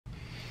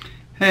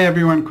Hey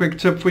everyone, quick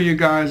tip for you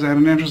guys. I had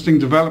an interesting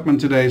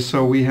development today.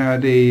 So we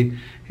had a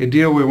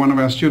deal where one of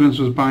our students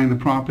was buying the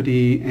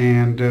property,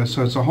 and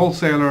so it's a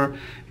wholesaler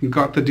and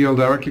got the deal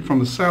directly from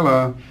the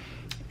seller,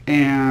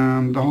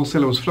 and the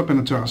wholesaler was flipping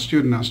it to our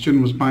student. Our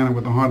student was buying it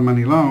with a hard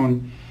money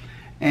loan,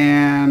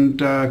 and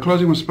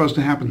closing was supposed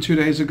to happen 2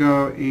 days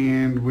ago,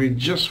 and we're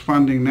just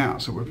funding now.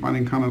 So we're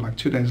funding kind of like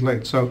 2 days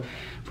late. So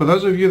for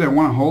those of you that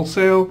want to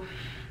wholesale,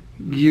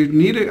 you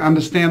need to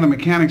understand the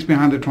mechanics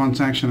behind the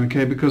transaction,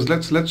 okay? Because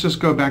let's just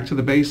go back to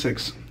the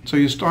basics. So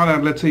you start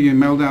out, let's say you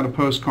mailed out a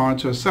postcard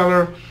to a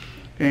seller,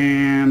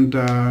 and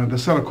the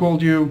seller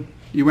called you.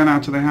 You went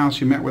out to the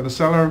house, you met with the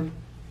seller,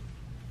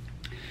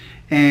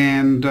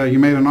 and you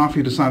made an offer.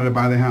 You decided to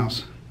buy the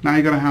house. Now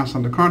you got a house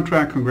under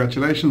contract.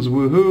 Congratulations,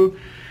 woohoo!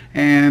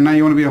 And now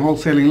you want to be a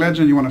wholesaling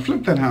legend. You want to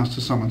flip that house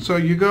to someone. So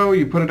you go,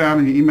 you put it out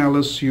in your email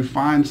list. You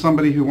find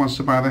somebody who wants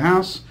to buy the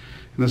house.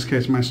 In this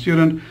case, my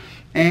student,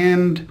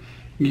 and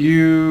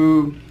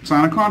you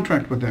sign a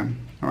contract with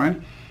them. All right.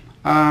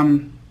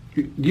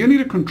 You need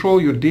to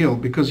control your deal,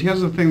 because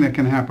here's the thing that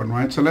can happen,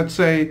 right? So let's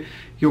say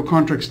your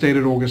contract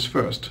dated August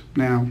 1st.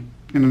 Now,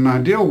 in an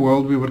ideal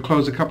world, we would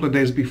close a couple of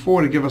days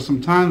before to give us some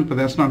time, but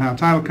that's not how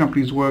title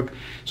companies work.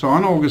 So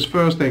on August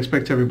 1st, they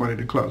expect everybody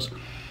to close.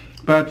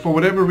 But for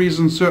whatever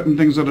reason, certain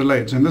things are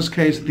delayed. So in this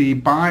case, the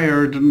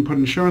buyer didn't put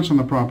insurance on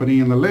the property,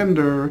 and the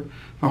lender,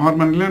 the hard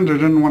money lender,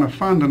 didn't want to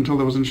fund until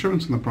there was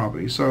insurance on the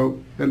property.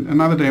 So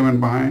another day went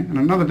by, and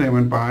another day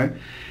went by,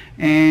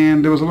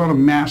 and there was a lot of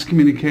mass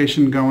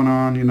communication going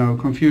on,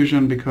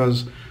 confusion,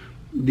 because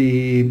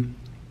the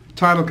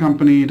title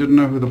company didn't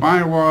know who the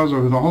buyer was or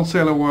who the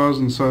wholesaler was,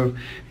 and so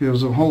there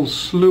was a whole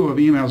slew of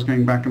emails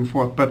going back and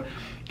forth. But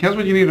here's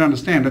what you need to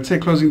understand. Let's say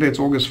closing date's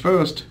August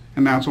 1st,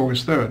 and now it's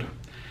August 3rd.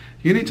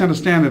 You need to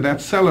understand that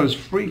seller is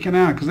freaking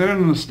out, because they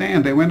don't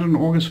understand. They went on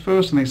August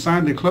 1st and they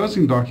signed their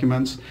closing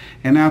documents,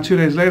 and now 2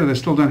 days later they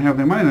still don't have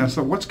their money. And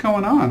so what's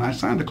going on? I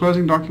signed the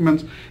closing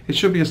documents. It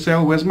should be a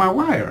sale. Where's my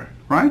wire?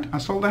 Right? I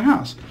sold the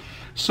house.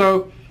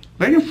 So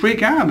they can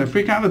freak out. They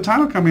freak out the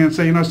title company and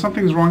say,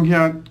 something's wrong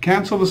here.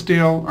 Cancel this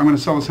deal. I'm going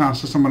to sell this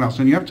house to someone else.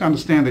 And you have to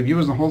understand that you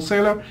as a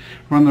wholesaler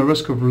run the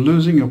risk of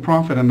losing your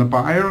profit, and the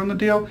buyer on the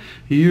deal,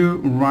 you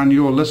run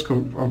your risk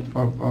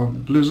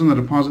of losing the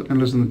deposit and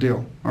losing the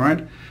deal. All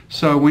right?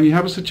 So when you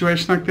have a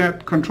situation like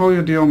that, control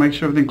your deal, make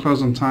sure everything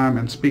closes on time,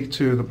 and speak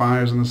to the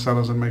buyers and the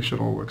sellers and make sure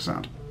it all works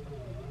out.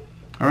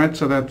 All right,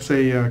 so that's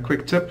a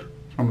quick tip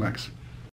from Lex.